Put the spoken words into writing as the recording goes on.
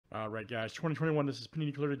All right, guys. 2021. This is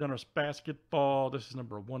Panini Clearly Donruss Basketball. This is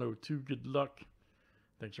number 102. Good luck.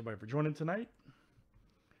 Thanks, everybody, for joining tonight.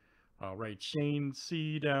 All right, Shane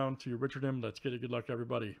C. down to Richard M. Let's get it. Good luck,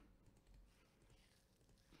 everybody.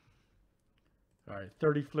 All right,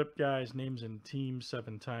 30 flip, guys. Names and teams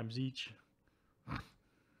 7 times each.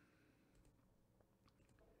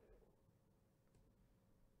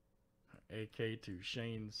 AK to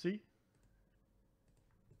Shane C.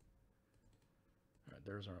 All right,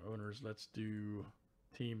 there's our owners. Let's do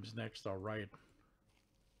teams next. All right.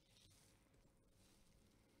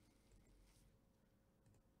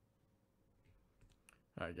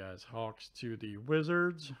 All right, guys. Hawks to the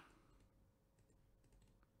Wizards.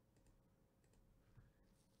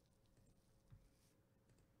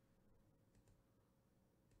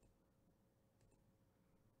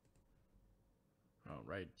 All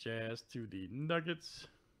right, Jazz to the Nuggets.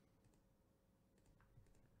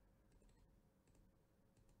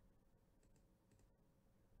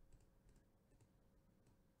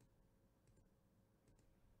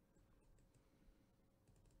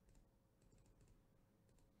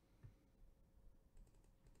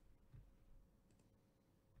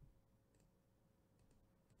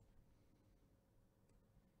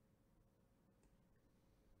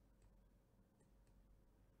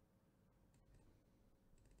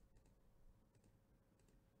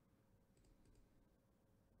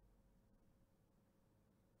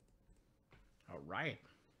 All right.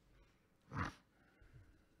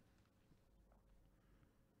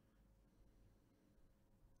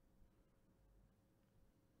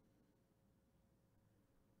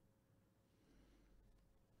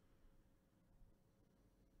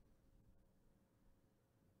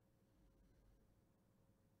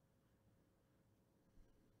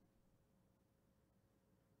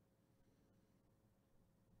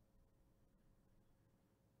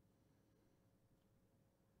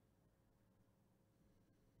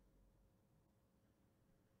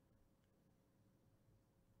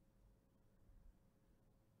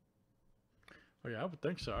 Oh, yeah, I would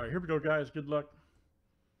think so. All right, here we go, guys. Good luck.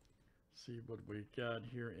 See what we got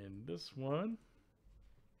here in this one.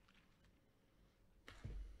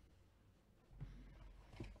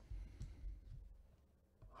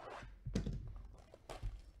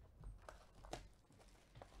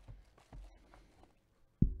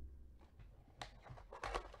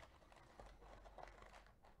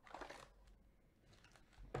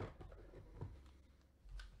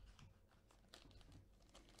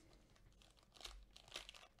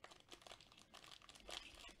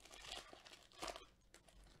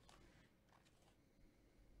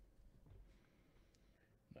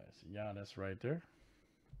 Giannis right there.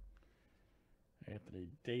 Anthony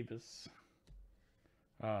Davis.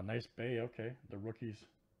 Nice Bay. Okay, the rookies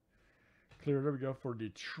clear. There we go for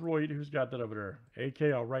Detroit. Who's got that over there?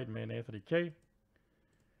 AK. All right, man. Anthony K.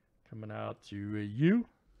 Coming out to you.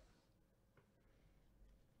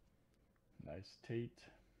 Nice Tate.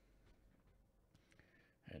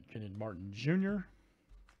 And Kenyon Martin Jr.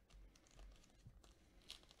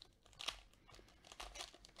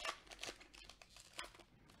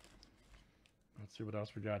 Let's see what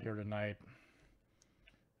else we got here tonight.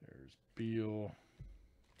 There's Beal.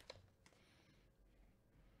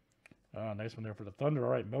 Nice one there for the Thunder.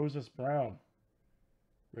 All right, Moses Brown.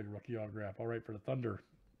 Great rookie autograph. All right, for the Thunder.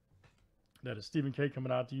 That is Stephen K.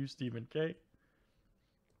 coming out to you, Stephen K.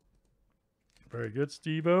 Very good,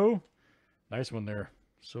 Steve-O. Nice one there.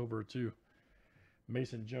 Silver, too.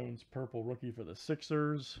 Mason Jones, purple rookie for the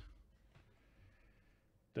Sixers.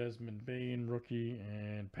 Desmond Bain, rookie,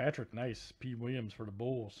 and Patrick Nice, P. Williams for the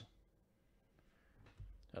Bulls.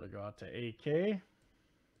 That'll go out to AK.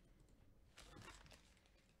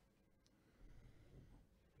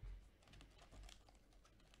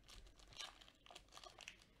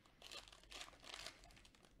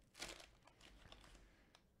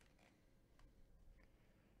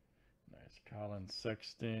 Nice Colin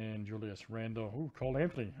Sexton, Julius Randle. Ooh, Cole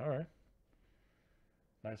Anthony. All right.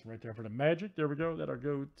 Nice one right there for the Magic. There we go. That'll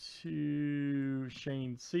go to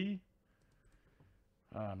Shane C.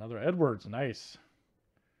 Another Edwards. Nice.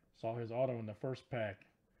 Saw his auto in the first pack.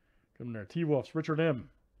 Coming there. T-Wolves. Richard M.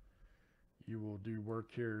 You will do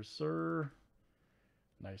work here, sir.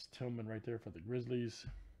 Nice Tillman right there for the Grizzlies.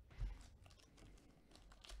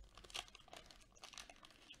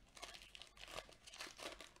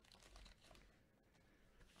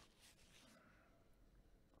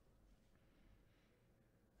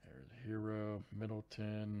 Hero,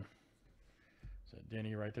 Middleton. Is that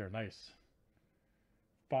Denny right there? Nice.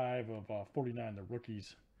 5 of 49, the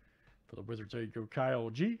rookies for the Wizards. There you go, Kyle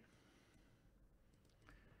G.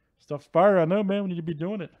 Stuff's fire, I know, man. We need to be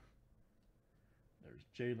doing it. There's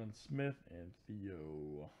Jalen Smith, and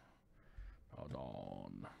Theo. Hold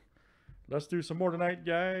on. Let's do some more tonight,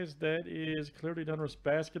 guys. That is clearly Donruss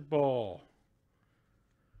basketball.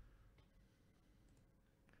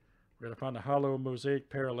 We're going to find the hollow mosaic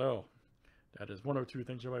parallel. That is 102.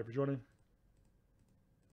 Thanks, everybody, for joining.